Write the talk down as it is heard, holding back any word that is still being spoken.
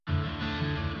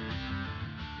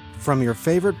From your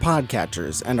favorite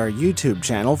podcatchers and our YouTube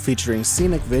channel featuring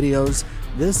scenic videos,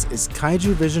 this is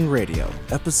Kaiju Vision Radio,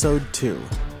 Episode 2,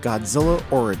 Godzilla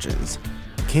Origins,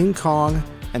 King Kong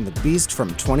and the Beast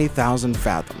from 20,000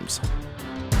 Fathoms.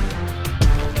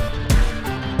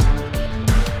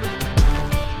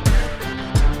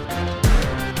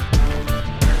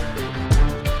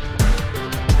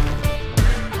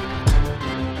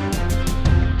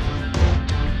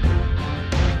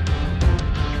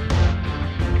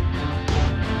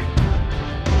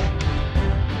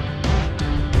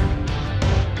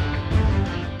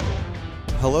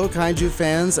 Hello Kaiju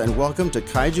fans and welcome to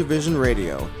Kaiju Vision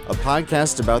Radio, a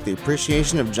podcast about the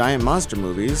appreciation of giant monster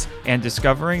movies and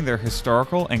discovering their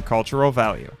historical and cultural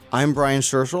value. I'm Brian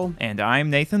Scherschel. And I'm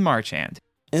Nathan Marchand.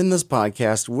 In this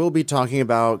podcast, we'll be talking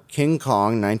about King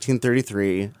Kong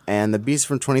 1933 and The Beast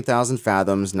from 20,000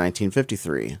 Fathoms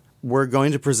 1953. We're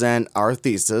going to present our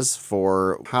thesis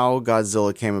for how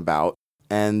Godzilla came about,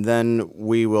 and then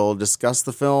we will discuss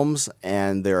the films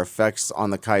and their effects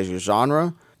on the kaiju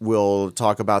genre. We'll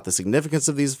talk about the significance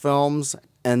of these films,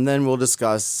 and then we'll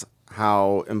discuss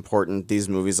how important these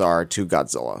movies are to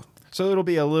Godzilla. So it'll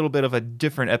be a little bit of a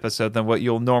different episode than what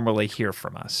you'll normally hear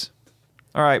from us.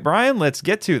 All right, Brian, let's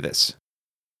get to this.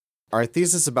 Our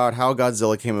thesis about how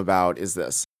Godzilla came about is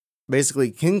this. Basically,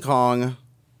 King Kong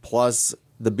plus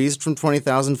The Beast from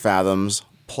 20,000 Fathoms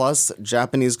plus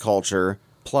Japanese culture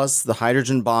plus the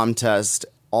hydrogen bomb test,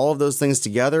 all of those things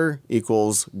together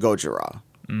equals Gojira.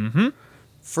 Mm-hmm.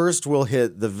 First, we'll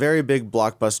hit the very big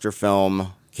blockbuster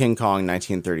film, King Kong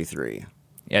 1933.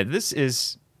 Yeah, this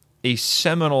is a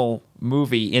seminal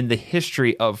movie in the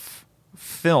history of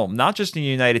film, not just in the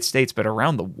United States, but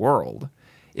around the world.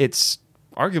 It's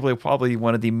arguably probably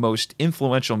one of the most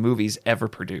influential movies ever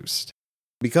produced.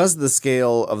 Because the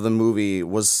scale of the movie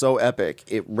was so epic,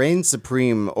 it reigned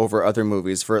supreme over other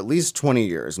movies for at least 20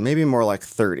 years, maybe more like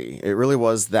 30. It really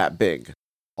was that big.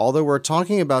 Although we're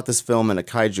talking about this film in a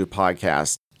kaiju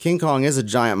podcast, King Kong is a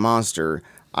giant monster.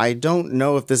 I don't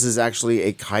know if this is actually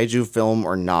a kaiju film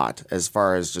or not, as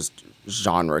far as just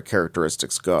genre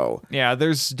characteristics go. Yeah,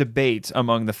 there's debate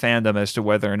among the fandom as to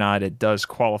whether or not it does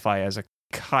qualify as a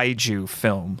kaiju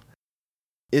film.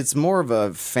 It's more of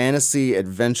a fantasy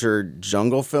adventure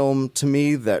jungle film to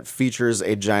me that features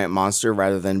a giant monster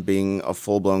rather than being a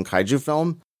full-blown kaiju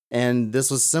film. And this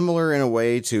was similar in a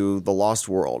way to The Lost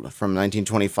World from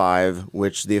 1925,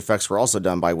 which the effects were also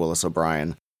done by Willis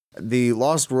O'Brien. The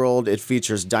Lost World, it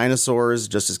features dinosaurs,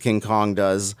 just as King Kong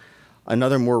does.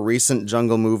 Another more recent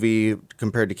jungle movie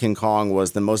compared to King Kong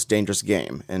was The Most Dangerous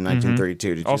Game in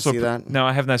 1932. Did you see that? No,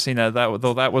 I have not seen that,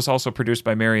 though that was also produced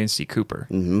by Marion C. Cooper.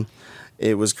 Mm-hmm.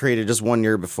 It was created just 1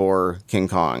 year before King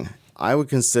Kong. I would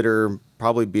consider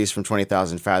probably Beast from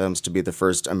 20,000 Fathoms to be the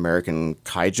first American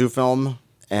kaiju film.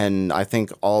 And I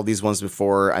think all these ones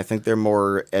before, I think they're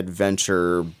more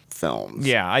adventure films.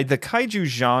 Yeah, the kaiju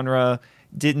genre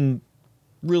didn't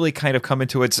really kind of come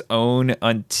into its own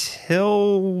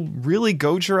until really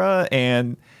Gojira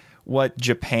and what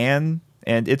Japan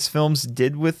and its films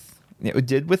did with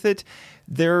it.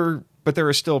 But there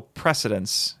are still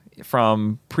precedents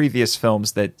from previous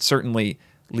films that certainly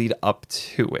lead up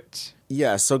to it.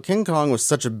 Yeah, so King Kong was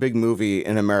such a big movie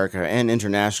in America and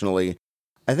internationally.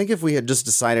 I think if we had just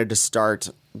decided to start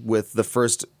with the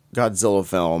first Godzilla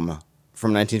film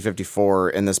from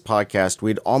 1954 in this podcast,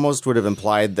 would have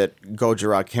implied that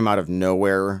Gojira came out of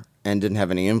nowhere and didn't have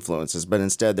any influences, but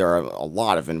instead there are a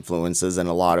lot of influences and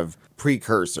a lot of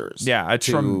precursors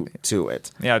to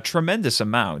it. Yeah, a tremendous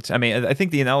amount. I mean, I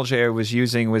think the analogy I was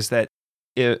using was that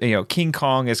King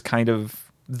Kong is kind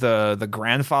of the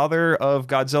grandfather of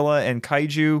Godzilla and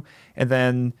kaiju, and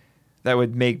then that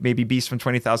would make maybe Beast from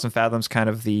 20,000 Fathoms kind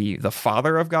of the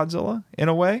father of Godzilla in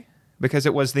a way, because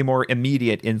it was the more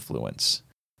immediate influence.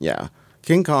 Yeah.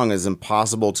 King Kong is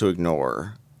impossible to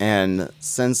ignore. And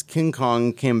since King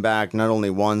Kong came back not only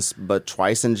once, but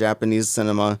twice in Japanese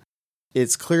cinema,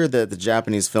 it's clear that the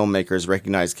Japanese filmmakers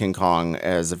recognized King Kong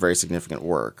as a very significant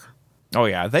work. Oh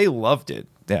yeah, they loved it.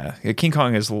 Yeah, King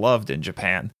Kong is loved in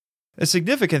Japan. A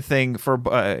significant thing for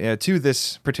to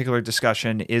this particular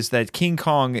discussion is that King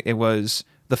Kong, it was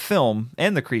the film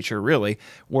and the creature really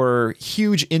were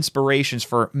huge inspirations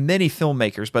for many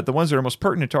filmmakers, but the ones that are most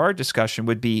pertinent to our discussion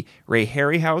would be Ray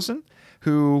Harryhausen,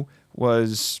 who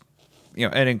was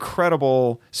an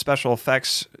incredible special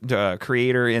effects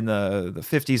creator in the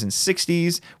 50s and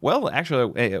 60s, well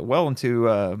into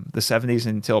the 70s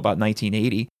until about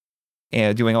 1980,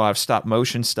 and doing a lot of stop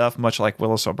motion stuff, much like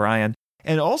Willis O'Brien.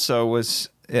 And also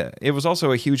it was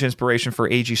also a huge inspiration for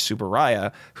Eiji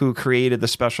Tsuburaya, who created the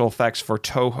special effects for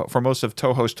Toho, for most of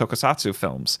Toho's tokusatsu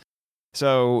films.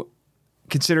 So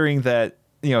considering that,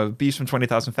 Beast from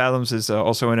 20,000 Fathoms is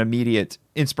also an immediate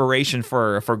inspiration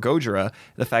for Gojira,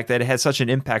 the fact that it had such an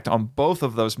impact on both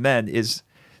of those men is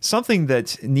something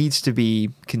that needs to be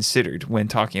considered when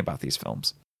talking about these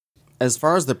films. As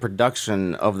far as the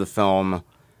production of the film,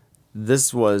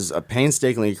 this was a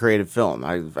painstakingly created film.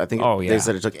 I think they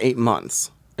said it took 8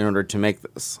 months in order to make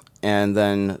this. And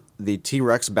then the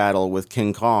T-Rex battle with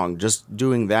King Kong, just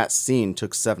doing that scene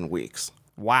took 7 weeks.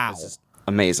 Wow. It's just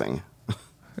amazing.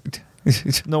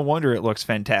 No wonder it looks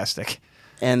fantastic.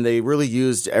 And they really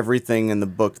used everything in the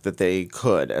book that they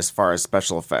could as far as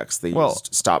special effects. They used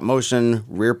stop motion,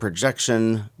 rear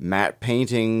projection, matte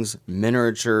paintings,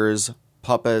 miniatures,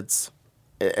 puppets,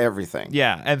 everything.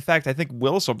 Yeah. In fact, I think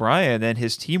Willis O'Brien and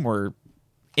his team were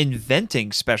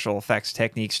inventing special effects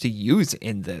techniques to use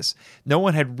in this. No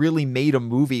one had really made a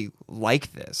movie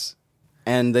like this.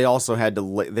 And they also had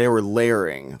to, they were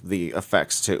layering the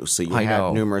effects too. So you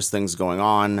had numerous things going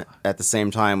on at the same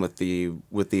time with the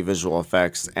visual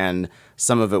effects, and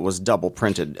some of it was double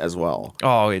printed as well.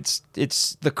 Oh, it's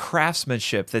the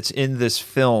craftsmanship that's in this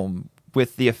film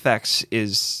with the effects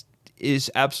is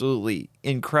absolutely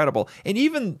incredible. And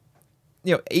even,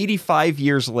 85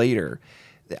 years later,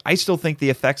 I still think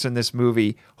the effects in this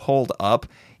movie hold up.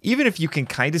 Even if you can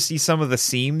kind of see some of the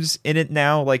seams in it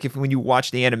now, like when you watch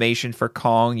the animation for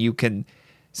Kong, you can,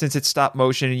 since it's stop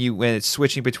motion and when it's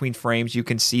switching between frames, you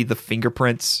can see the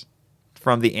fingerprints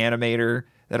from the animator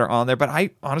that are on there. But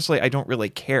I don't really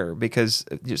care, because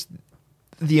just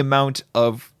the amount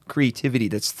of creativity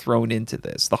that's thrown into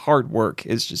this, the hard work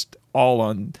is just all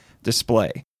on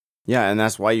display. Yeah, and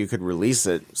that's why you could release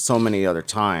it so many other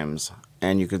times,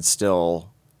 and you could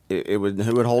still, it would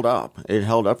hold up. It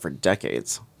held up for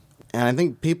decades. And I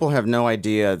think people have no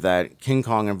idea that King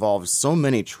Kong involves so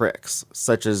many tricks,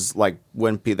 such as like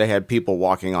when they had people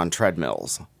walking on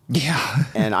treadmills. Yeah.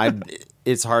 And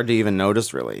it's hard to even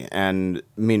notice, really. And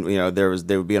I mean,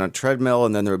 they would be on a treadmill,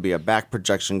 and then there would be a back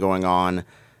projection going on,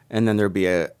 and then there'd be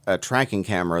a tracking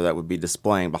camera that would be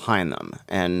displaying behind them,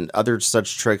 and other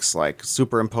such tricks like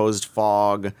superimposed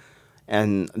fog.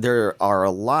 And there are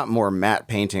a lot more matte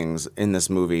paintings in this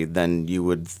movie than you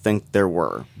would think there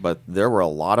were. But there were a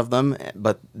lot of them,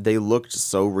 but they looked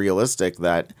so realistic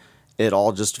that it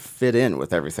all just fit in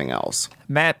with everything else.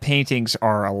 Matte paintings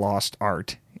are a lost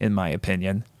art, in my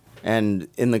opinion. And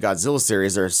in the Godzilla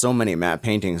series, there are so many matte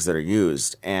paintings that are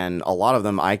used, and a lot of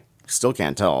them I still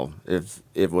can't tell if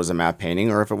it was a matte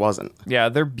painting or if it wasn't. Yeah,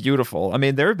 they're beautiful. I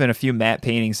mean, there have been a few matte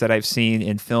paintings that I've seen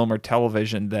in film or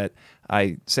television that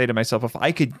I say to myself, if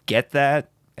I could get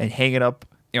that and hang it up,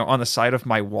 on the side of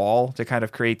my wall to kind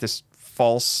of create this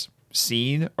false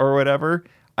scene or whatever,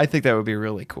 I think that would be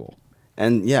really cool.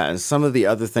 And yeah, some of the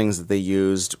other things that they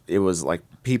used, it was like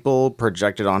people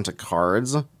projected onto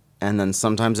cards, and then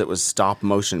sometimes it was stop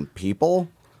motion people,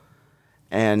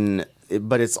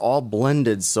 but it's all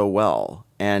blended so well.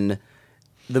 And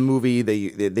the movie,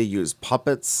 they use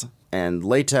puppets and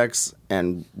latex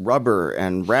and rubber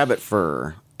and rabbit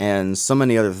fur and so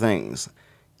many other things.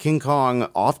 King Kong,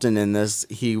 often in this,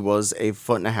 he was a 1.5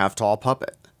 foot tall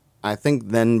puppet. I think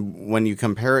then when you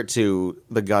compare it to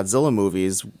the Godzilla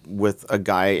movies with a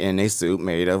guy in a suit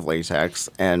made of latex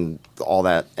and all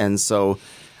that, and so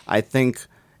I think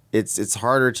it's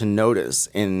harder to notice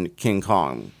in King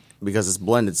Kong because it's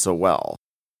blended so well.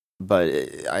 But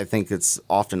I think it's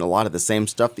often a lot of the same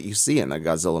stuff that you see in the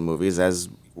Godzilla movies as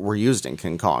were used in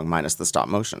King Kong, minus the stop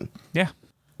motion. Yeah.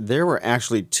 There were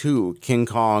actually 2 King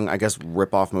Kong, I guess,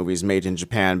 rip-off movies made in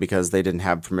Japan because they didn't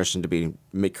have permission to be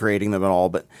creating them at all.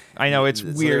 But I know it's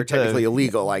weird. They're technically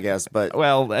illegal, I guess. But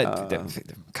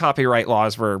copyright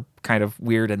laws were kind of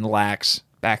weird and lax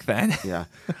back then. Yeah.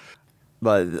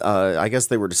 But I guess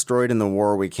they were destroyed in the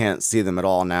war. We can't see them at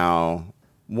all now.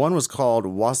 One was called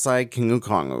Wasai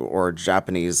Kingukongu, or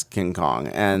Japanese King Kong.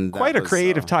 And quite a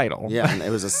creative title. Yeah, and it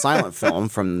was a silent film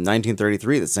from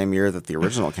 1933, the same year that the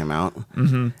original came out.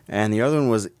 Mm-hmm. And the other one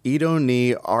was Ido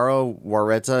ni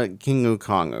Arawareta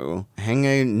Kingukongu,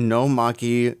 Henge no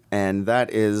Maki, and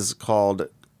that is called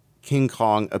King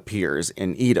Kong Appears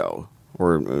in Edo,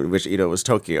 which Edo was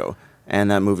Tokyo.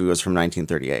 And that movie was from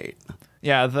 1938.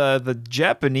 Yeah, the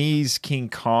Japanese King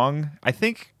Kong, I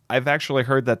think I've actually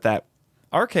heard that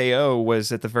RKO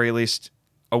was at the very least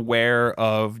aware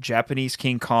of Japanese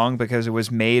King Kong because it was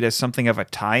made as something of a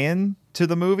tie-in to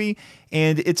the movie.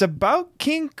 And it's about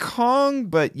King Kong,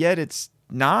 but yet it's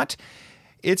not.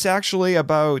 It's actually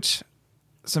about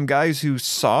some guys who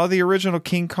saw the original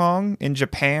King Kong in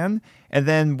Japan and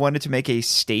then wanted to make a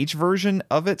stage version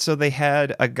of it. So they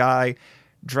had a guy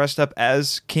dressed up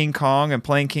as King Kong and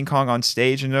playing King Kong on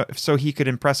stage, and so he could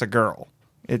impress a girl.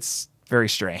 It's very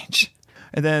strange.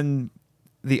 And then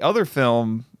the other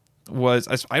film was,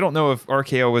 I don't know if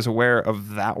RKO was aware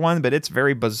of that one, but it's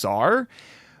very bizarre.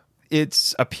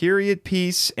 It's a period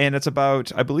piece, and it's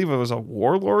about, I believe it was a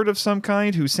warlord of some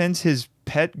kind who sends his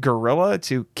pet gorilla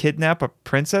to kidnap a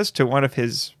princess to one of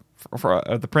his,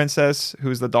 the princess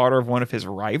who's the daughter of one of his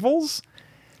rivals.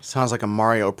 Sounds like a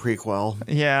Mario prequel.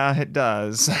 Yeah, it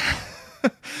does.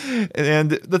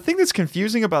 And the thing that's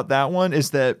confusing about that one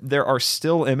is that there are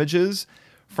still images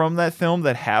from that film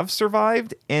that have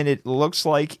survived, and it looks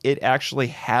like it actually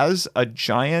has a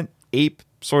giant ape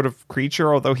sort of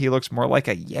creature, although he looks more like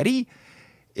a Yeti.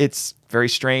 It's very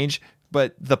strange,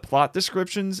 but the plot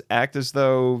descriptions act as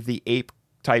though the ape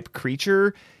type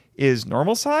creature is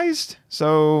normal sized,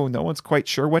 so no one's quite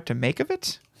sure what to make of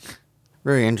it.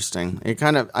 Very interesting.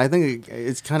 I think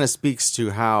it kind of speaks to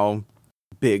how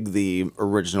big the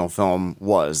original film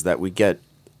was, that we get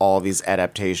all these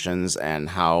adaptations and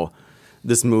how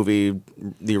this movie,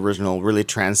 the original, really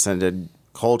transcended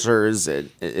cultures.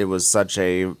 It was such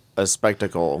a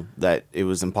spectacle that it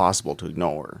was impossible to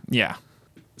ignore. Yeah.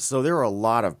 So there are a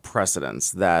lot of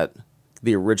precedents that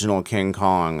the original King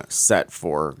Kong set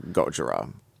for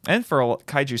Gojira. And for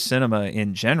kaiju cinema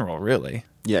in general, really.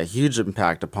 Yeah, huge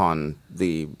impact upon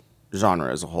the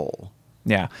genre as a whole.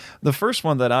 Yeah. The first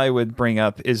one that I would bring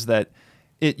up is that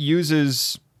it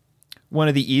uses one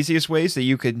of the easiest ways that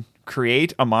you could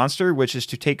create a monster, which is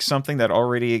to take something that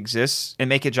already exists and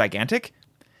make it gigantic,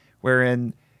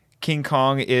 wherein King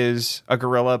Kong is a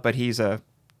gorilla, but he's a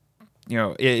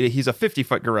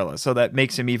 50-foot gorilla, so that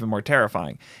makes him even more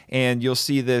terrifying. And you'll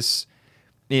see this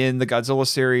in the Godzilla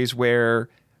series where,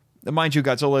 mind you,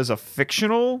 Godzilla is a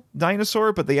fictional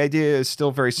dinosaur, but the idea is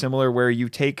still very similar, where you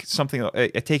take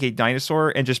take a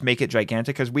dinosaur and just make it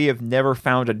gigantic, because we have never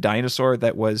found a dinosaur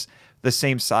that was the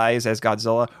same size as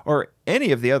Godzilla or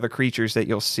any of the other creatures that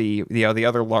you'll see, the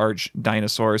other large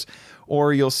dinosaurs.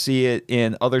 Or you'll see it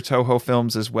in other Toho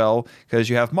films as well, because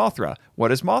you have Mothra.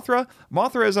 What is Mothra?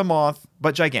 Mothra is a moth,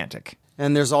 but gigantic.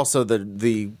 And there's also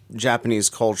the Japanese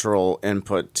cultural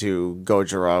input to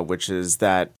Gojira, which is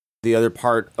that the other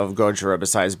part of Gojira,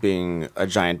 besides being a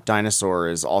giant dinosaur,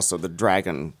 is also the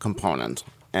dragon component.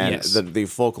 And yes. the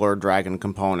folklore dragon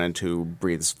component who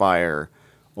breathes fire,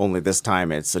 only this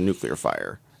time it's a nuclear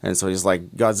fire. And so he's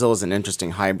like, Godzilla's an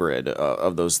interesting hybrid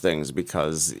of those things,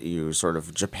 because you sort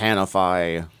of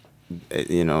Japanify,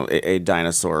 a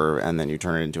dinosaur, and then you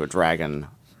turn it into a dragon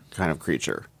kind of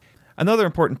creature. Another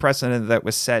important precedent that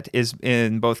was set is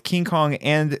in both King Kong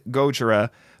and Gojira,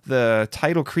 the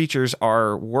title creatures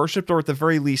are worshipped, or at the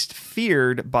very least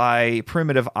feared, by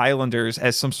primitive islanders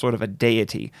as some sort of a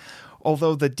deity.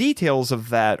 Although the details of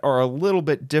that are a little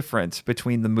bit different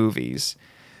between the movies.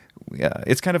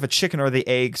 It's kind of a chicken or the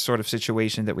egg sort of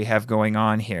situation that we have going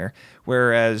on here.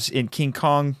 Whereas in King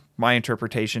Kong, my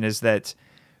interpretation is that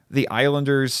the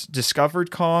islanders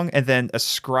discovered Kong and then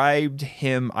ascribed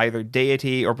him either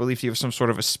deity or believed he was some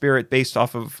sort of a spirit based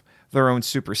off of their own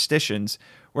superstitions.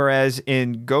 Whereas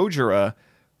in Gojira,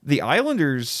 the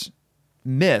islanders'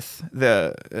 myth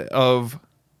of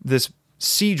this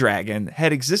sea dragon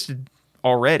had existed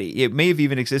already. It may have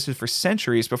even existed for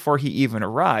centuries before he even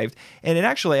arrived, and it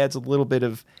actually adds a little bit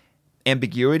of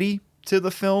ambiguity to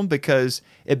the film, because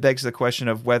it begs the question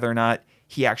of whether or not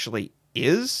he actually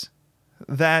is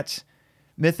that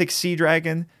mythic sea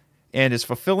dragon and is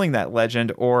fulfilling that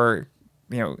legend, or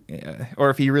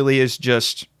if he really is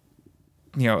just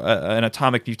an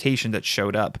atomic mutation that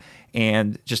showed up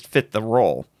and just fit the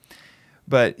role.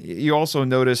 But you also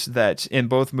notice that in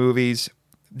both movies,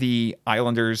 the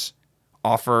islanders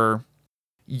offer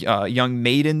young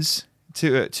maidens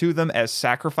to them as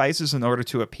sacrifices in order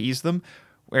to appease them,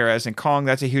 whereas in Kong,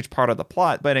 that's a huge part of the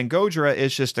plot. But in Gojira,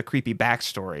 it's just a creepy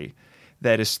backstory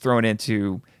that is thrown in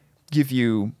to give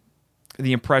you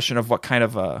the impression of what kind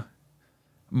of a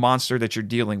monster that you're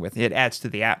dealing with. It adds to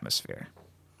the atmosphere.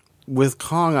 With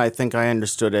Kong, I think I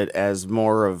understood it as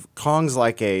more of Kong's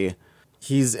like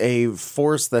he's a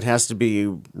force that has to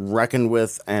be reckoned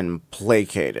with and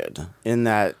placated, in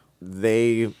that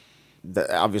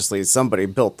obviously somebody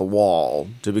built the wall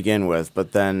to begin with,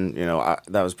 but then,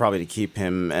 that was probably to keep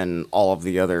him and all of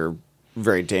the other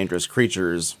very dangerous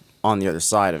creatures on the other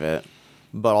side of it.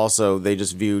 But also they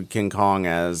just viewed King Kong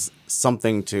as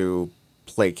something to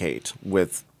placate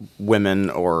with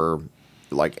women, or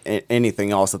like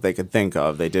anything else that they could think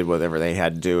of. They did whatever they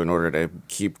had to do in order to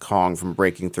keep Kong from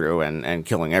breaking through and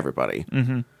killing everybody.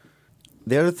 Mm-hmm.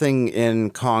 The other thing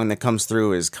in Kong that comes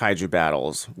through is kaiju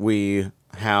battles. We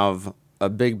have a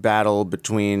big battle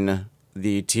between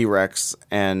the T-Rex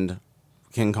and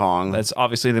King Kong. That's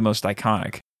obviously the most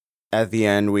iconic. at the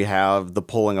end, we have the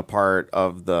pulling apart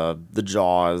of the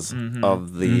jaws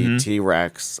of the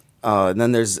T-Rex. And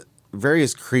then there's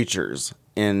various creatures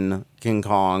in King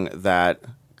Kong that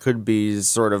could be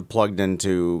sort of plugged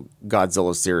into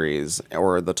Godzilla series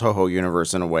or the Toho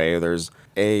universe in a way. There's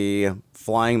a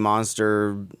flying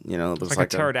monster, looks It's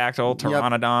like a pterodactyl,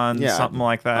 pteranodon, something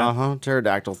like that.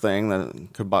 Pterodactyl thing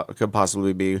that could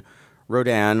possibly be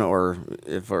Rodan, or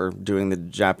if we're doing the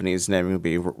Japanese name, it would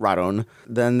be Radon.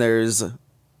 Then there's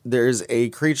a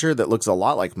creature that looks a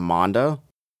lot like Manda,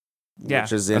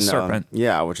 which is in a serpent.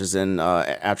 which is in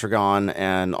Atragon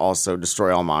and also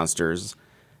Destroy All Monsters.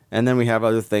 And then we have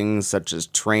other things such as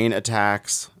train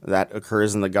attacks that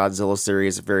occurs in the Godzilla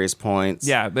series at various points.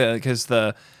 Yeah, because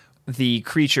the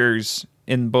creatures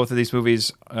in both of these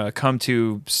movies come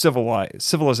to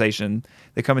civilization.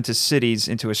 They come into cities,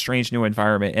 into a strange new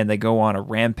environment, and they go on a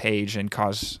rampage and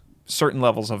cause certain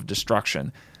levels of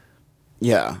destruction.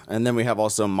 Yeah, and then we have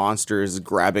also monsters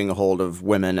grabbing a hold of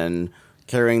women and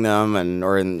carrying them,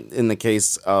 or in the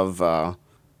case of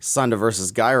Sanda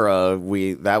versus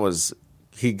Gyra,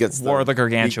 he gets War of the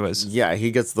Gargantuas.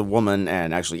 He gets the woman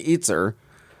and actually eats her.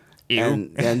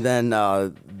 Ew. And then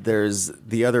there's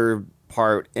the other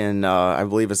part in, I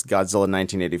believe it's Godzilla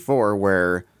 1984,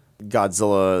 where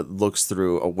Godzilla looks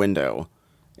through a window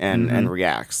and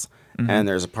reacts. And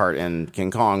there's a part in King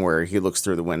Kong where he looks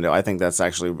through the window. I think that's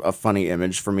actually a funny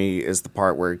image for me, is the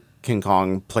part where King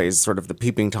Kong plays sort of the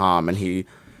peeping Tom,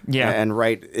 and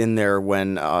right in there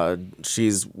when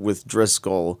she's with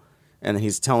Driscoll, and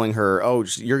he's telling her, "Oh,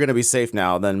 you're going to be safe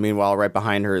now." Then, meanwhile, right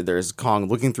behind her, there's Kong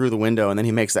looking through the window, and then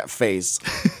he makes that face,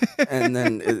 and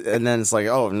then it's like,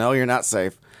 "Oh no, you're not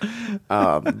safe."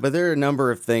 But there are a number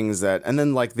of things that, and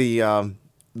then like the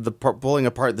pulling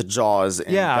apart the jaws.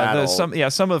 In battle.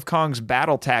 Some of Kong's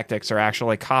battle tactics are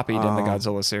actually copied in the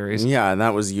Godzilla series. Yeah, and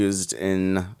that was used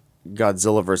in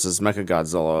Godzilla versus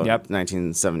Mechagodzilla,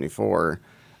 1974,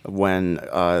 when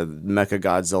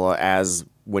Mechagodzilla,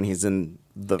 when he's in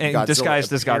the Godzilla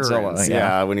disguised as Godzilla.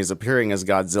 Yeah, when he's appearing as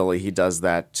Godzilla, he does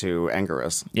that to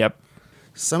Anguirus. Yep.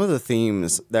 Some of the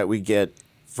themes that we get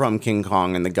from King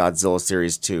Kong in the Godzilla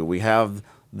series too. We have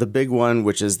the big one,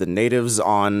 which is the natives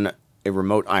on a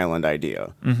remote island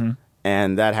idea.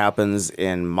 And that happens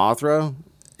in Mothra,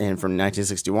 and from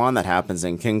 1961, that happens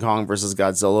in King Kong versus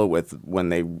Godzilla when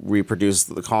they reproduce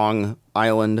the Kong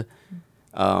Island.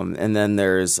 And then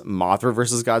there's Mothra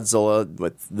versus Godzilla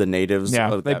with the natives.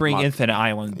 Yeah, they bring Infinite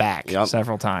Island back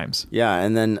several times. Yeah,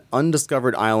 and then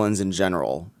Undiscovered Islands in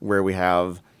general, where we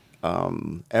have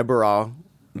Ebara.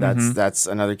 That's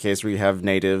another case where you have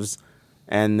natives.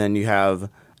 And then you have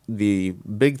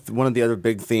one of the other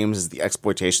big themes is the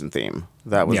exploitation theme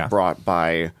that was brought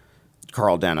by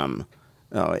Carl Denham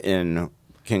in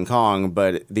King Kong,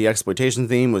 but the exploitation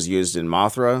theme was used in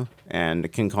Mothra and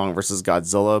King Kong versus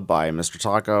Godzilla by Mr.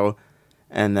 Tako,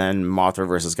 and then Mothra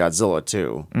versus Godzilla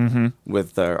too,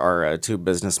 with our two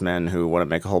businessmen who want to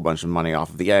make a whole bunch of money off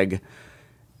of the egg.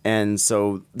 And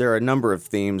so there are a number of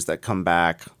themes that come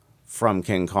back from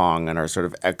King Kong and are sort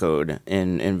of echoed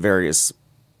in various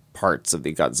parts of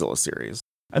the Godzilla series.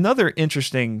 Another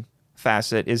interesting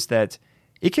facet is that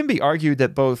it can be argued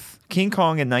that both King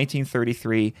Kong in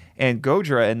 1933 and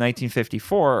Gojira in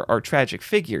 1954 are tragic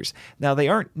figures. Now, they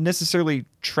aren't necessarily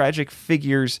tragic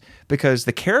figures because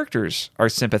the characters are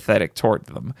sympathetic toward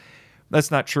them. That's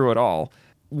not true at all.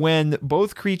 When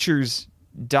both creatures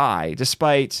die,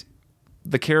 despite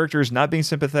the characters not being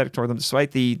sympathetic toward them,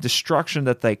 despite the destruction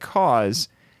that they cause,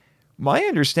 my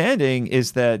understanding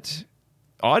is that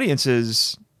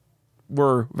audiences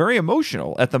were very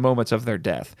emotional at the moments of their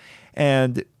death.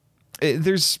 And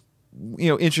there's,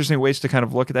 interesting ways to kind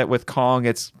of look at that with Kong.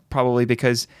 It's probably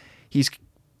because he's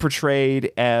portrayed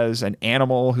as an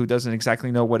animal who doesn't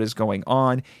exactly know what is going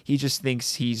on. He just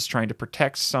thinks he's trying to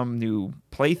protect some new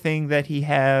plaything that he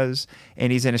has,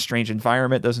 and he's in a strange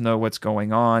environment, doesn't know what's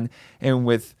going on. And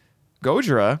with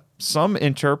Gojira, some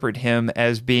interpret him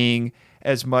as being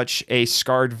as much a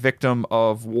scarred victim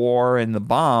of war and the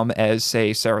bomb as,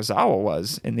 say, Serizawa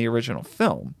was in the original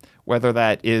film. Whether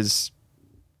that is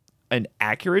an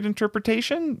accurate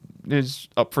interpretation is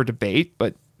up for debate,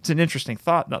 but it's an interesting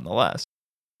thought nonetheless.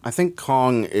 I think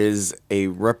Kong is a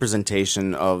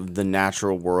representation of the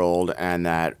natural world, and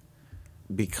that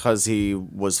because he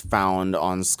was found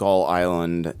on Skull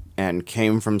Island and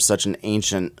came from such an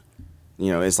ancient,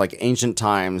 it's like ancient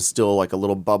times, still like a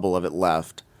little bubble of it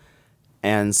left.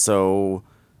 And so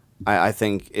I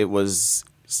think it was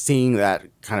seeing that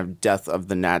kind of death of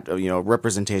the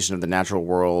representation of the natural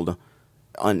world,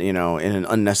 in an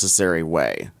unnecessary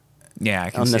way. Yeah,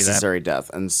 I can unnecessary see that. death,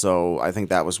 and so I think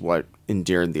that was what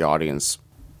endeared the audience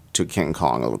to King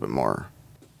Kong a little bit more.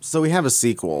 So we have a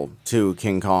sequel to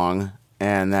King Kong,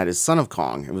 and that is Son of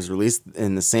Kong. It was released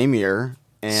in the same year.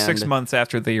 And 6 months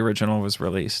after the original was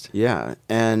released. Yeah,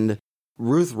 and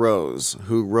Ruth Rose,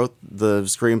 who wrote the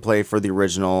screenplay for the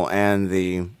original and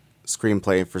the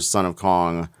screenplay for Son of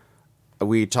Kong,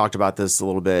 we talked about this a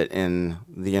little bit in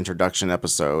the introduction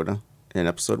episode, in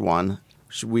episode 1.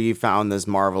 We found this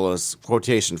marvelous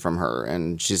quotation from her,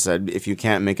 and she said, "If you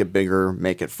can't make it bigger,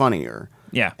 make it funnier."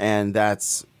 Yeah. And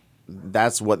that's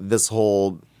what this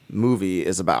whole movie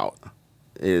is about,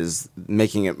 is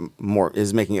making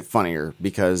it funnier,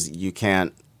 because you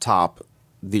can't top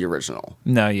the original.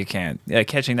 No, you can't.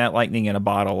 Catching that lightning in a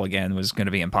bottle again was going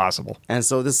to be impossible. And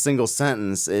so this single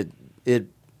sentence, it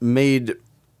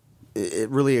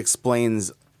really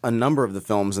explains a number of the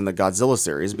films in the Godzilla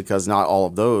series, because not all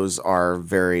of those are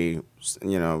very,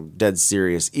 dead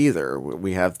serious either.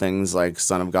 We have things like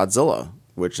Son of Godzilla,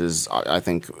 which is, I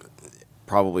think,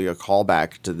 probably a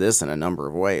callback to this in a number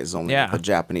of ways, only with the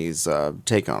Japanese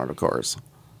take on it, of course.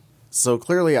 So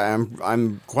clearly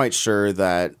I'm quite sure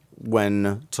that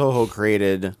when Toho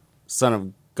created Son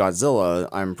of Godzilla,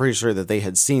 I'm pretty sure that they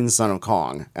had seen Son of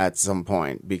Kong at some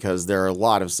point, because there are a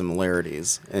lot of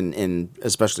similarities, in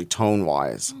especially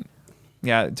tone-wise.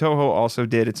 Yeah, Toho also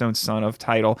did its own Son of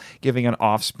title, giving an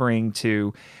offspring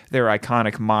to their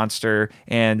iconic monster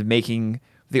and making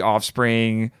the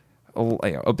offspring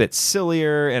a bit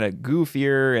sillier and a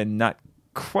goofier and not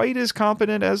quite as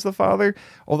competent as the father.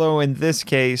 Although in this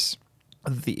case,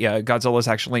 the Godzilla is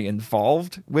actually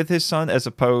involved with his son, as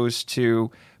opposed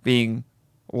to being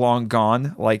long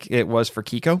gone like it was for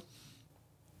Kiko.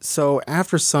 So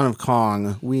after Son of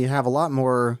Kong, we have a lot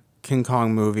more King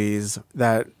Kong movies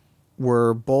that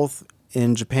were both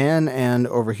in Japan and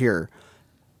over here.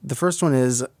 The first one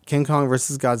is King Kong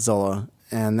vs. Godzilla,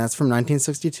 and that's from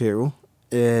 1962.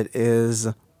 It is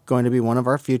going to be one of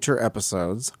our future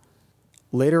episodes.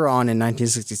 Later on in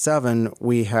 1967,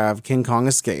 we have King Kong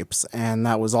Escapes, and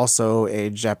that was also a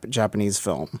Japanese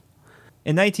film.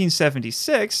 In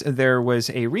 1976, there was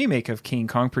a remake of King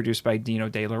Kong produced by Dino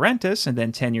De Laurentiis, and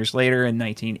then 10 years later, in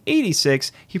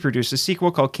 1986, he produced a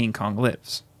sequel called King Kong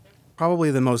Lives. Probably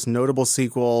the most notable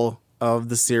sequel of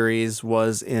the series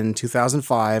was in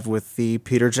 2005 with the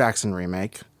Peter Jackson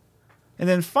remake. And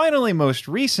then finally, most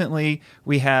recently,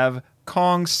 we have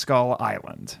Kong Skull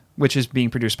Island, which is being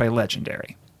produced by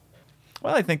Legendary.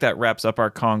 Well, I think that wraps up our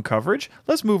Kong coverage.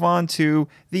 Let's move on to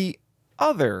the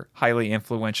other highly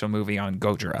influential movie on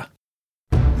Gojira.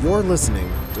 You're listening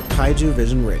to Kaiju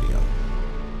Vision Radio.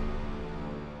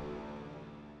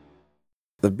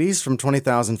 The Beast from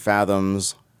 20,000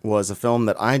 Fathoms was a film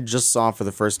that I just saw for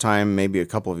the first time maybe a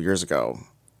couple of years ago.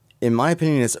 In my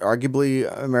opinion, it's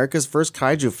arguably America's first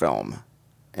kaiju film.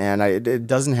 And it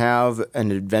doesn't have an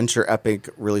adventure epic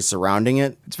really surrounding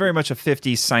it. It's very much a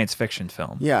 50s science fiction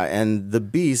film. Yeah, and the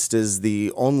Beast is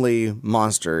the only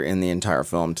monster in the entire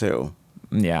film, too.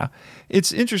 Yeah.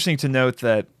 It's interesting to note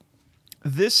that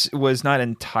this was not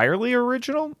entirely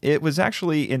original. It was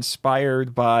actually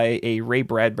inspired by a Ray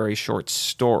Bradbury short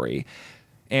story.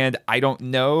 And I don't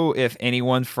know if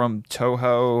anyone from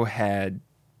Toho had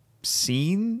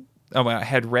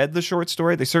read the short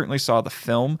story. They certainly saw the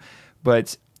film.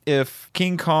 But if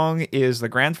King Kong is the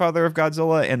grandfather of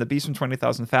Godzilla and the Beast from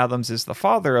 20,000 Fathoms is the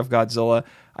father of Godzilla,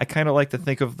 I kind of like to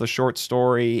think of the short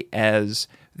story as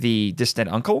the distant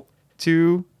uncle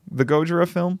to the Gojira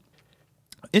film.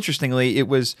 Interestingly, it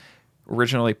was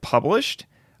originally published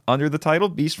under the title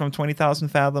Beast from 20,000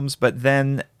 Fathoms, but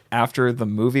then after the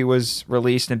movie was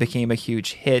released and became a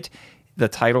huge hit, the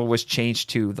title was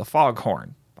changed to The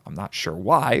Foghorn. I'm not sure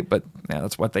why, but yeah,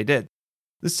 that's what they did.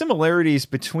 The similarities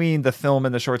between the film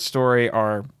and the short story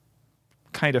are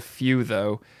kind of few,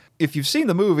 though. If you've seen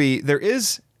the movie, there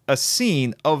is a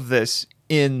scene of this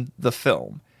in the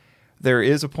film. There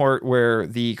is a part where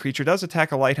the creature does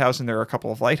attack a lighthouse, and there are a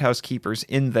couple of lighthouse keepers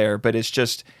in there, but it's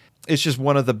just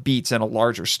one of the beats in a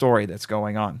larger story that's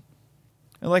going on.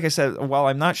 And like I said, while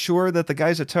I'm not sure that the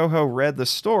guys at Toho read the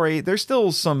story, there's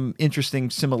still some interesting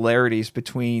similarities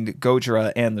between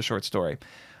Gojira and the short story.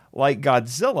 Like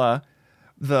Godzilla,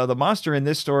 the monster in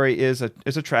this story is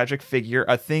a tragic figure,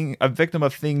 a victim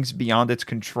of things beyond its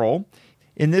control.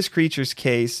 In this creature's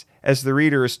case, as the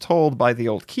reader is told by the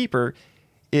old keeper,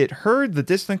 it heard the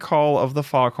distant call of the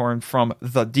foghorn from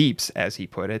the deeps, as he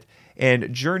put it,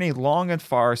 and journeyed long and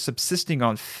far, subsisting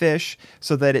on fish,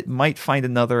 so that it might find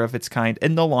another of its kind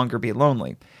and no longer be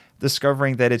lonely.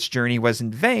 Discovering that its journey was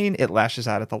in vain, it lashes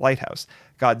out at the lighthouse.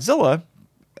 Godzilla,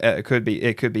 it could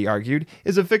be argued,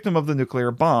 is a victim of the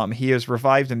nuclear bomb. He is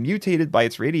revived and mutated by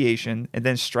its radiation and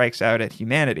then strikes out at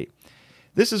humanity.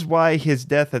 This is why his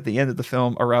death at the end of the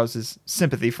film arouses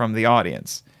sympathy from the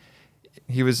audience.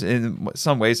 He was in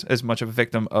some ways as much of a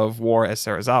victim of war as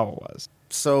Serizawa was.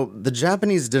 So the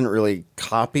Japanese didn't really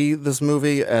copy this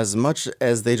movie as much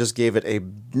as they just gave it a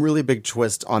really big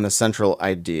twist on the central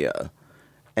idea.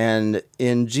 And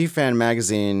in G-Fan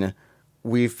magazine,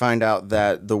 we find out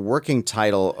that the working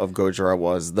title of Gojira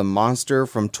was The Monster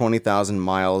from 20,000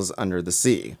 Miles Under the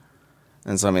Sea.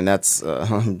 And so, I mean, that's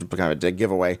kind of a dead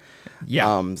giveaway.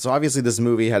 Yeah. So obviously this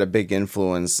movie had a big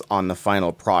influence on the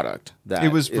final product that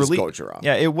is Gojira.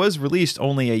 Yeah, it was released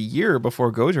only a year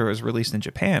before Gojira was released in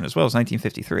Japan as well as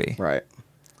 1953. Right.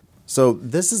 So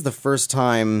this is the first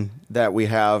time that we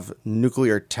have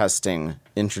nuclear testing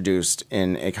introduced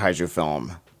in a kaiju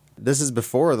film. This is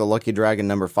before the Lucky Dragon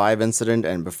number 5 incident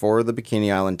and before the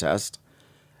Bikini Island test.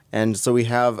 And so we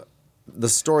have the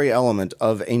story element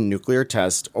of a nuclear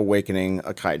test awakening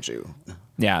a kaiju.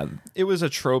 Yeah, it was a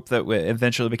trope that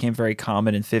eventually became very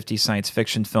common in 50s science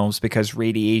fiction films because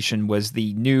radiation was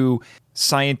the new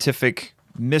scientific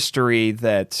mystery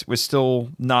that was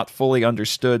still not fully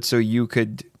understood. So you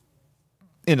could,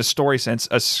 in a story sense,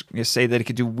 say that it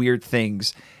could do weird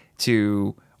things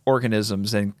to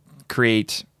organisms and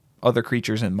create other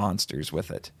creatures and monsters with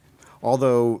it.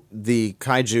 Although the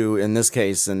kaiju in this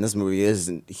case, in this movie,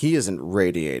 isn't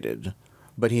radiated,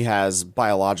 but he has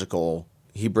biological.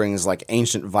 He brings like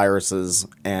ancient viruses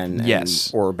and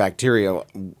or bacteria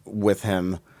with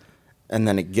him, and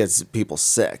then it gets people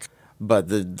sick. But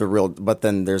but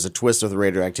then there's a twist with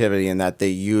radioactivity in that they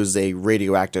use a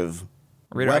radioactive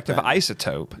weapon,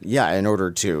 isotope. Yeah, in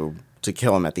order to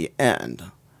kill him at the end,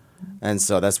 and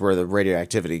so that's where the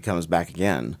radioactivity comes back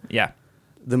again. Yeah.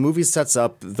 The movie sets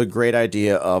up the great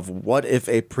idea of what if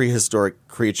a prehistoric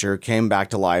creature came back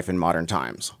to life in modern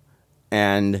times.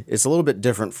 And it's a little bit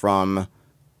different from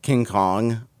King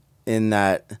Kong in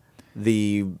that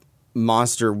the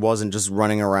monster wasn't just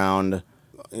running around,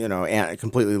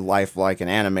 completely lifelike and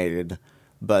animated,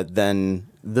 but then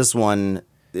this one,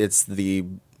 it's the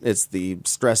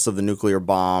stress of the nuclear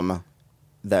bomb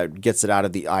that gets it out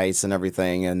of the ice and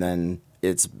everything, and then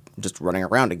it's just running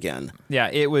around again. Yeah,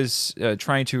 it was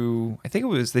trying to,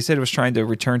 they said it was trying to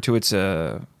return to its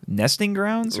nesting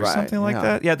grounds or something like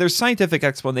that. Yeah, there's scientific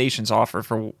explanations offered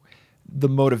for the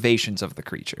motivations of the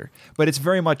creature, but it's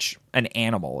very much an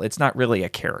animal. It's not really a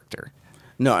character.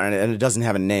 No, and it doesn't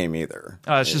have a name either.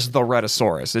 It's just the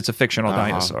Rhedosaurus. It's a fictional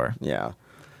dinosaur. Yeah.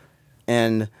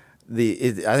 And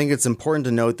I think it's important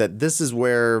to note that this is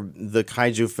where the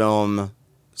kaiju film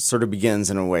sort of begins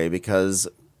in a way, because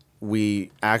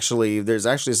there's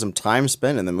actually some time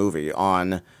spent in the movie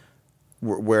on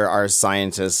where our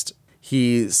scientist,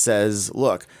 he says,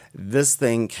 look, this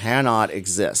thing cannot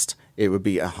exist. It would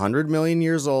be 100 million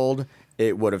years old.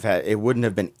 It wouldn't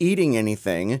have been eating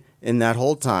anything in that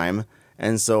whole time.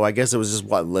 And so I guess it was just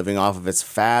living off of its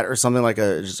fat or something, like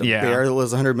a bear that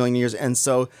lives 100 million years. And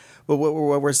so, but what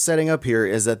we're setting up here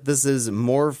is that this is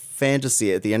more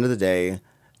fantasy at the end of the day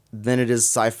than it is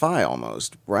sci-fi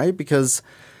almost, right? Because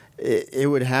it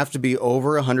would have to be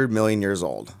over 100 million years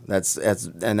old. That's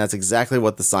exactly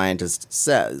what the scientist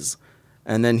says.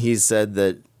 And then he said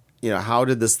that, how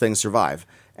did this thing survive?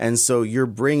 And so you're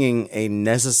bringing a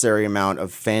necessary amount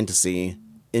of fantasy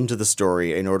into the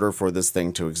story in order for this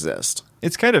thing to exist.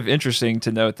 It's kind of interesting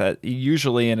to note that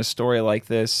usually in a story like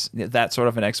this, that sort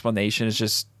of an explanation is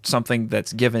just something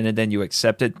that's given and then you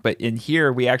accept it. But in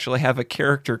here, we actually have a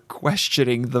character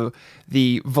questioning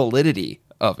the validity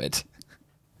of it.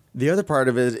 The other part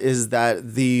of it is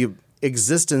that the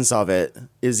existence of it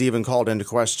is even called into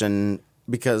question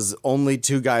because only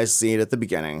 2 guys see it at the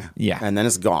beginning. Yeah. And then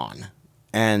it's gone.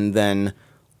 And then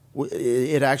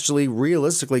it actually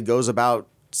realistically goes about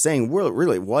saying,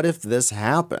 really, what if this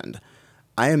happened?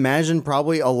 I imagine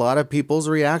probably a lot of people's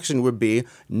reaction would be,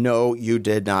 no, you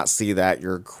did not see that.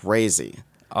 You're crazy.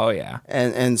 Oh, yeah.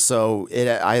 And so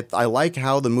I like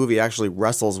how the movie actually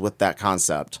wrestles with that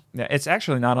concept. Yeah, it's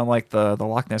actually not unlike the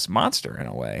Loch Ness Monster in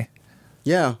a way.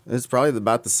 Yeah, it's probably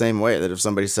about the same way that if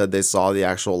somebody said they saw the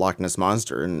actual Loch Ness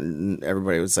Monster, and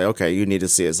everybody would say, okay, you need to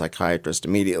see a psychiatrist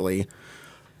immediately.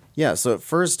 Yeah, so at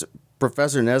first,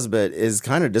 Professor Nesbitt is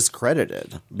kind of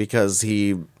discredited because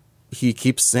he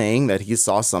keeps saying that he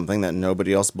saw something that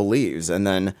nobody else believes. And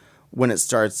then when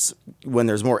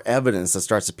there's more evidence that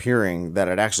starts appearing that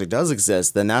it actually does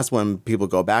exist, then that's when people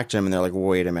go back to him and they're like,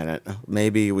 wait a minute,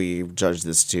 maybe we judged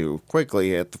this too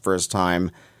quickly at the first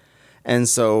time. And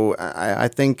so I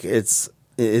think it's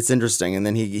interesting. And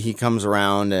then he comes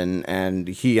around and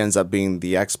he ends up being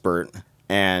the expert,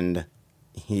 and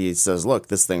he says, look,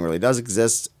 this thing really does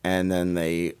exist. And then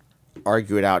they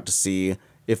argue it out to see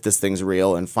if this thing's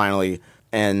real. And finally,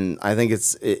 And I think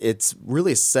it's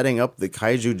really setting up the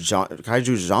kaiju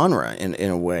genre in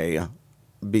a way,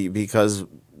 because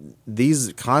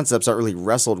these concepts aren't really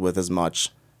wrestled with as much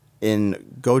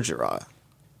in Gojira,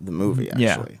 the movie,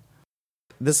 actually. Yeah.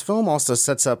 This film also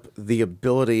sets up the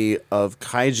ability of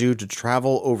kaiju to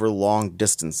travel over long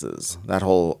distances, that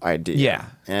whole idea. Yeah.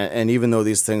 And even though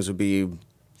these things would be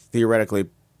theoretically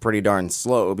pretty darn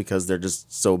slow because they're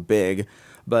just so big,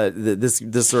 but this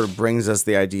sort of brings us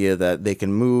the idea that they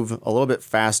can move a little bit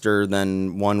faster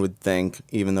than one would think,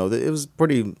 even though it was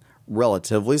pretty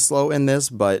relatively slow in this.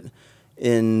 But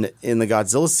in the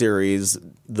Godzilla series,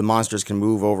 the monsters can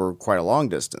move over quite a long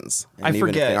distance, and even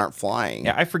if they aren't flying.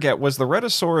 Yeah, I forget. Was the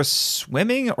Rhedosaurus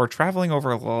swimming or traveling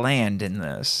over land in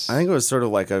this? I think it was sort of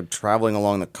like a traveling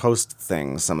along the coast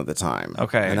thing some of the time.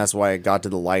 Okay. And that's why it got to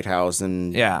the lighthouse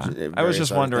and I was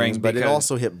just wondering, but it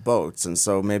also hit boats, and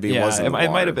so maybe it wasn't. It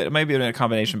might have been a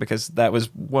combination, because that was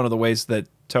one of the ways that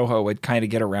Toho would kind of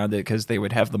get around it, because they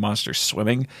would have the monsters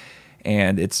swimming,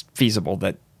 and it's feasible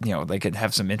that they could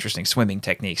have some interesting swimming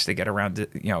techniques to get around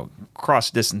cross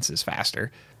distances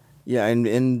faster. Yeah, and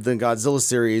in the Godzilla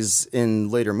series, in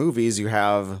later movies, you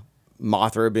have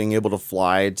Mothra being able to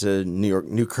fly to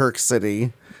New Kirk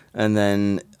City, and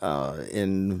then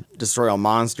in Destroy All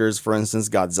Monsters, for instance,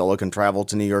 Godzilla can travel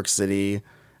to New York City,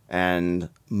 and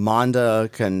Manda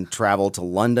can travel to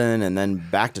London and then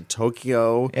back to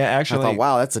Tokyo. Yeah, actually, I thought,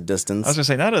 wow, that's a distance. I was going to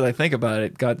say, now that I think about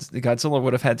it, Godzilla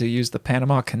would have had to use the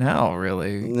Panama Canal,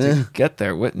 really, to get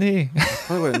there, wouldn't he?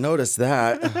 I would have noticed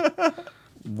that.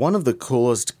 One of the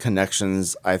coolest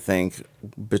connections, I think,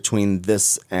 between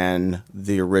this and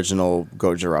the original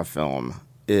Gojira film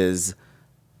is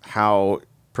how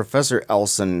Professor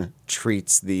Elson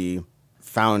treats the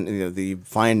finding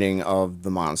of the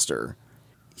monster.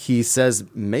 He says,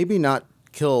 maybe not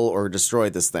kill or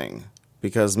destroy this thing,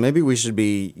 because maybe we should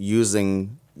be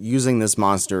using this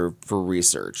monster for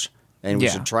research, and we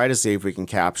should try to see if we can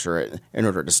capture it in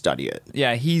order to study it.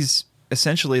 Yeah, he's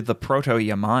essentially the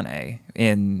proto-Yamane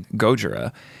in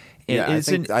Gojira.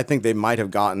 I think they might have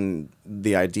gotten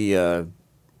the idea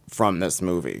from this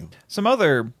movie. Some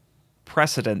other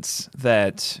precedents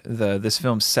that this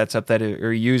film sets up that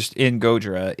are used in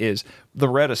Gojira is the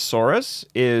Rhedosaurus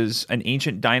is an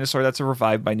ancient dinosaur that's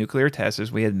revived by nuclear tests,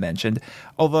 as we had mentioned.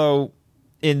 Although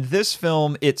in this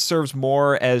film, it serves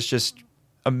more as just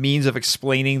a means of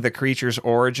explaining the creature's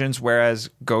origins, whereas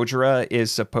Gojira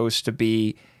is supposed to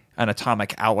be an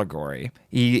atomic allegory.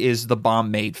 He is the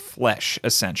bomb-made flesh,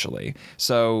 essentially.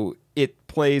 So it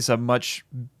plays a much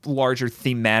larger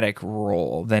thematic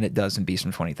role than it does in Beast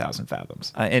from 20,000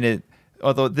 Fathoms.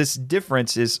 Although this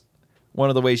difference is one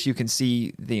of the ways you can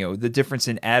see the difference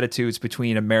in attitudes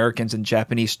between Americans and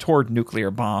Japanese toward nuclear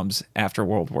bombs after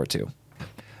World War II.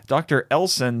 Dr.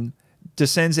 Elson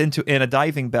descends in a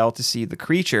diving bell to see the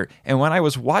creature, and when I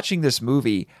was watching this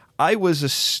movie, I was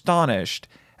astonished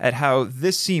at how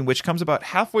this scene, which comes about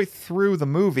halfway through the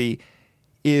movie,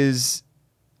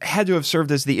 had to have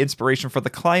served as the inspiration for the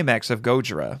climax of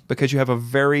Gojira, because you have a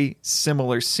very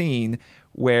similar scene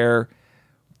where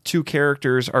two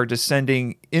characters are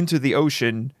descending into the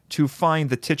ocean to find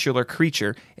the titular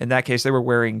creature. In that case, they were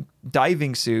wearing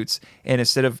diving suits, and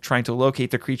instead of trying to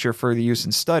locate the creature for the use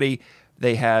in study,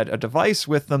 they had a device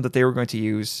with them that they were going to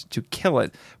use to kill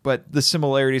it. But the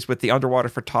similarities with the underwater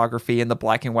photography and the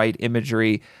black and white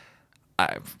imagery,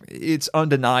 it's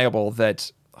undeniable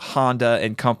that Honda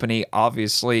and company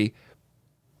obviously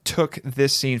took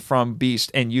this scene from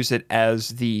Beast and used it as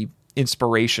the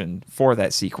inspiration for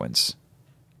that sequence.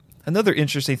 Another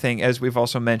interesting thing, as we've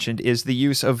also mentioned, is the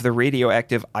use of the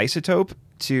radioactive isotope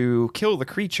to kill the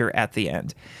creature at the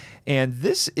end. And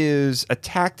this is a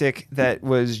tactic that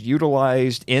was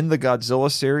utilized in the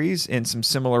Godzilla series in some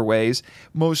similar ways.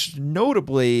 Most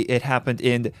notably, it happened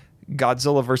in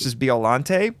Godzilla vs.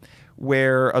 Biollante,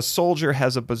 where a soldier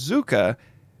has a bazooka,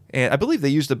 and I believe they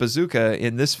used a bazooka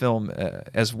in this film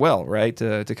as well, right?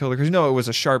 To kill the creature. No, it was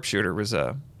a sharpshooter. It was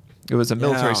a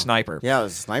military sniper. Yeah, it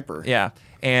was a sniper. Yeah.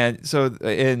 And so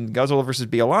in Godzilla vs.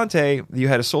 Biollante, you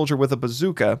had a soldier with a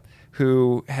bazooka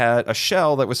who had a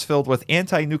shell that was filled with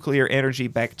anti-nuclear energy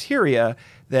bacteria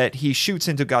that he shoots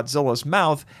into Godzilla's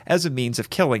mouth as a means of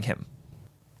killing him.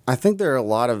 I think there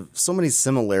are so many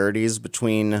similarities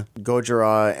between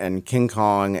Gojira and King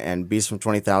Kong and Beast from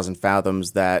 20,000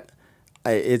 Fathoms that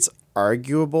it's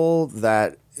arguable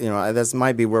that, this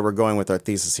might be where we're going with our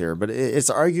thesis here, but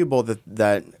it's arguable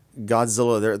that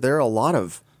Godzilla, there are a lot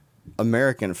of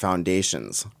American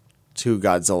foundations to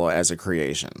Godzilla as a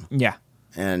creation. Yeah.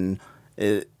 And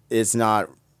it's not,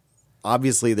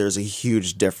 obviously there's a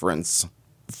huge difference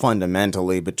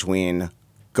fundamentally between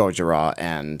Gojira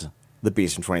and the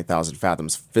Beast from 20,000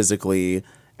 Fathoms physically,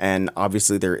 and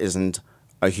obviously there isn't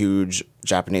a huge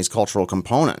Japanese cultural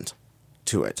component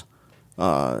to it.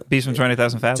 Beast from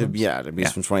 20,000 Fathoms? The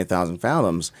Beast from 20,000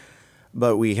 Fathoms.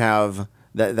 But we have,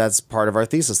 that's part of our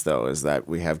thesis, though, is that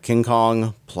we have King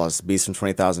Kong plus Beast from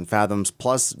 20,000 Fathoms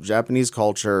plus Japanese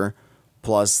culture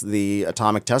plus the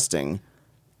atomic testing,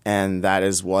 and that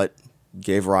is what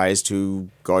gave rise to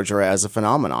Gojira as a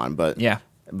phenomenon. But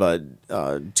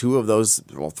three of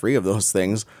those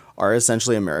things are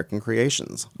essentially American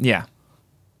creations. Yeah.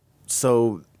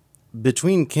 So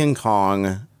between King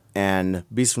Kong and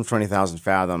Beast from 20,000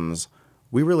 Fathoms,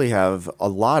 we really have a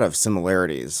lot of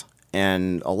similarities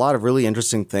and a lot of really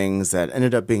interesting things that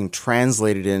ended up being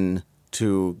translated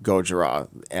into Gojira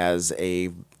as a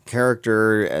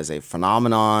character, as a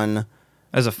phenomenon.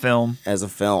 As a film.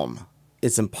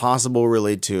 It's impossible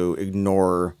really to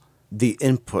ignore the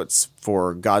inputs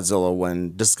for Godzilla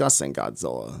when discussing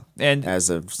Godzilla and as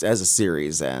a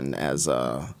series and as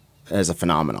a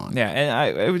phenomenon. Yeah, and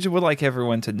I would like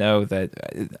everyone to know that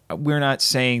we're not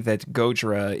saying that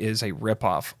Gojira is a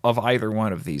ripoff of either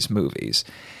one of these movies.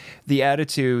 The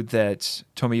attitude that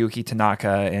Tomoyuki Tanaka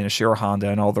and Ishiro Honda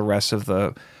and all the rest of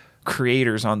the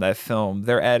creators on that film,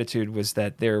 their attitude was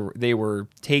that they were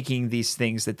taking these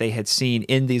things that they had seen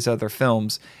in these other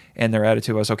films, and their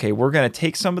attitude was, okay, we're going to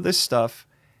take some of this stuff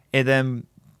and then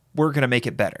we're going to make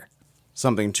it better.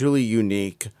 Something truly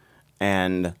unique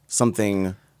and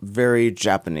something very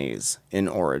Japanese in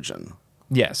origin.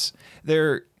 Yes.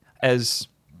 There, as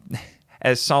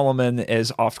Solomon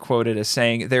is oft quoted as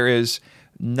saying, there is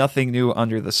nothing new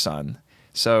under the sun.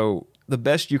 So the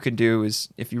best you can do is,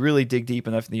 if you really dig deep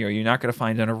enough, you're not going to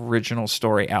find an original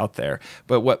story out there.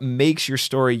 But what makes your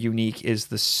story unique is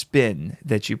the spin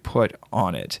that you put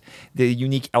on it, the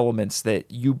unique elements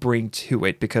that you bring to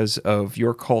it because of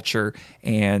your culture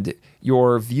and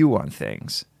your view on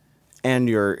things. And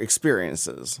your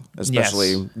experiences,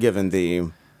 especially given the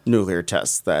nuclear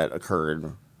tests that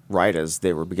occurred right as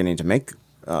they were beginning to make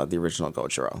the original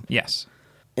Gojira. Yes.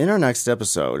 In our next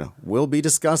episode, we'll be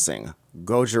discussing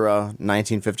Gojira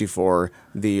 1954,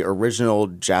 the original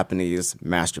Japanese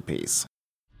masterpiece.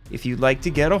 If you'd like to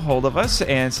get a hold of us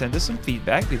and send us some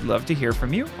feedback, we'd love to hear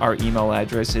from you. Our email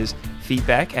address is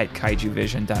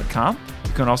feedback@kaijuvision.com.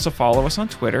 You can also follow us on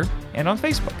Twitter and on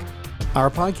Facebook. Our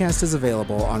podcast is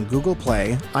available on Google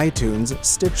Play, iTunes,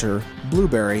 Stitcher,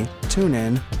 Blueberry,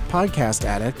 TuneIn, Podcast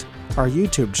Addict, our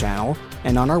YouTube channel,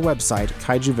 and on our website,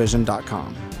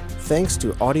 kaijuvision.com. Thanks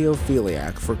to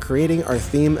Audiophiliac for creating our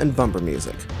theme and bumper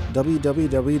music.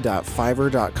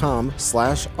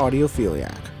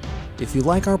 www.fiverr.com/audiophiliac. If you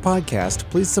like our podcast,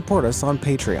 please support us on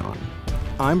Patreon.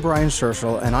 I'm Brian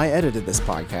Scherschel, and I edited this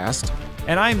podcast.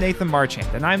 And I'm Nathan Marchand,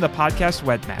 and I'm the podcast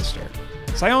webmaster.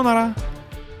 Sayonara!